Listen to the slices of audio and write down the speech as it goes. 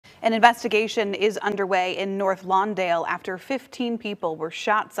An investigation is underway in North Lawndale after 15 people were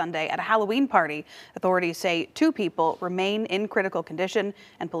shot Sunday at a Halloween party. Authorities say 2 people remain in critical condition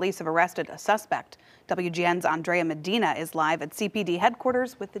and police have arrested a suspect. WGN's Andrea Medina is live at CPD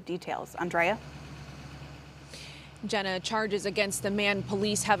headquarters with the details. Andrea? Jenna, charges against the man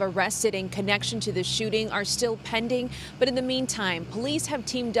police have arrested in connection to the shooting are still pending. But in the meantime, police have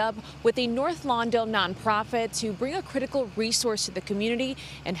teamed up with a North Lawndale nonprofit to bring a critical resource to the community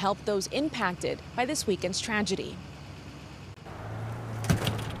and help those impacted by this weekend's tragedy.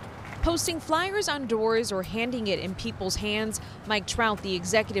 Posting flyers on doors or handing it in people's hands, Mike Trout, the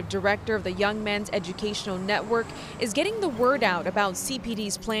executive director of the Young Men's Educational Network, is getting the word out about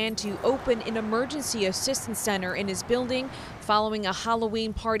CPD's plan to open an emergency assistance center in his building following a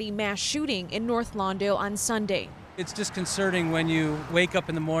Halloween party mass shooting in North Lawndale on Sunday. It's disconcerting when you wake up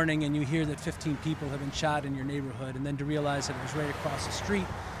in the morning and you hear that 15 people have been shot in your neighborhood, and then to realize that it was right across the street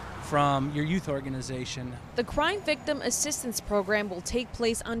from your youth organization. The Crime Victim Assistance Program will take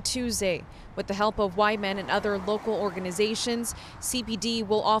place on Tuesday. With the help of Y-Men and other local organizations, CPD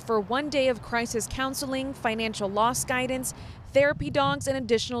will offer 1 day of crisis counseling, financial loss guidance, therapy dogs, and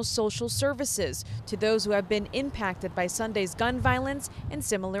additional social services to those who have been impacted by Sunday's gun violence and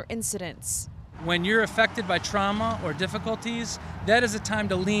similar incidents. When you're affected by trauma or difficulties, that is a time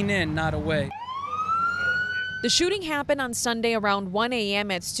to lean in, not away. The shooting happened on Sunday around 1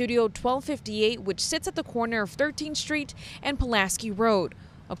 a.m. at Studio 1258, which sits at the corner of 13th Street and Pulaski Road.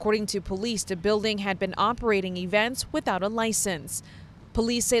 According to police, the building had been operating events without a license.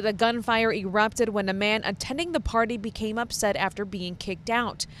 Police say the gunfire erupted when a man attending the party became upset after being kicked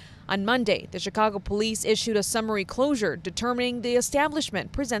out. On Monday, the Chicago police issued a summary closure determining the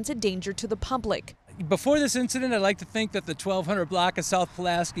establishment presents a danger to the public. Before this incident, I'd like to think that the 1200 block of South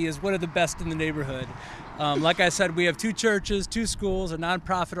Pulaski is one of the best in the neighborhood. Like I said, we have 2 churches, 2 schools, a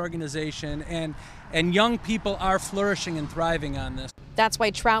nonprofit organization, and young people are flourishing and thriving on this. That's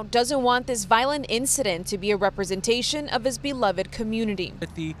why Trout doesn't want this violent incident to be a representation of his beloved community.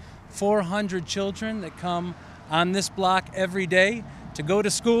 With the 400 children that come on this block every day to go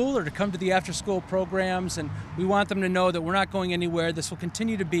to school or to come to the after-school programs, and we want them to know that we're not going anywhere. This will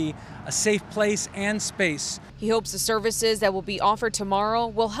continue to be a safe place and space. He hopes the services that will be offered tomorrow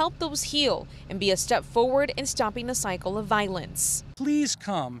will help those heal and be a step forward in stopping the cycle of violence. Please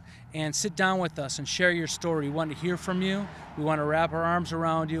come and sit down with us and share your story. We want to hear from you. We want to wrap our arms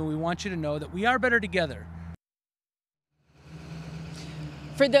around you, and we want you to know that we are better together.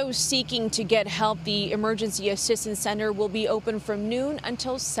 For those seeking to get help, the Emergency Assistance Center will be open from noon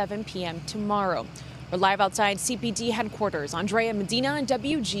until 7 p.m. tomorrow. We're live outside CPD headquarters. Andrea Medina,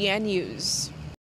 WGN News.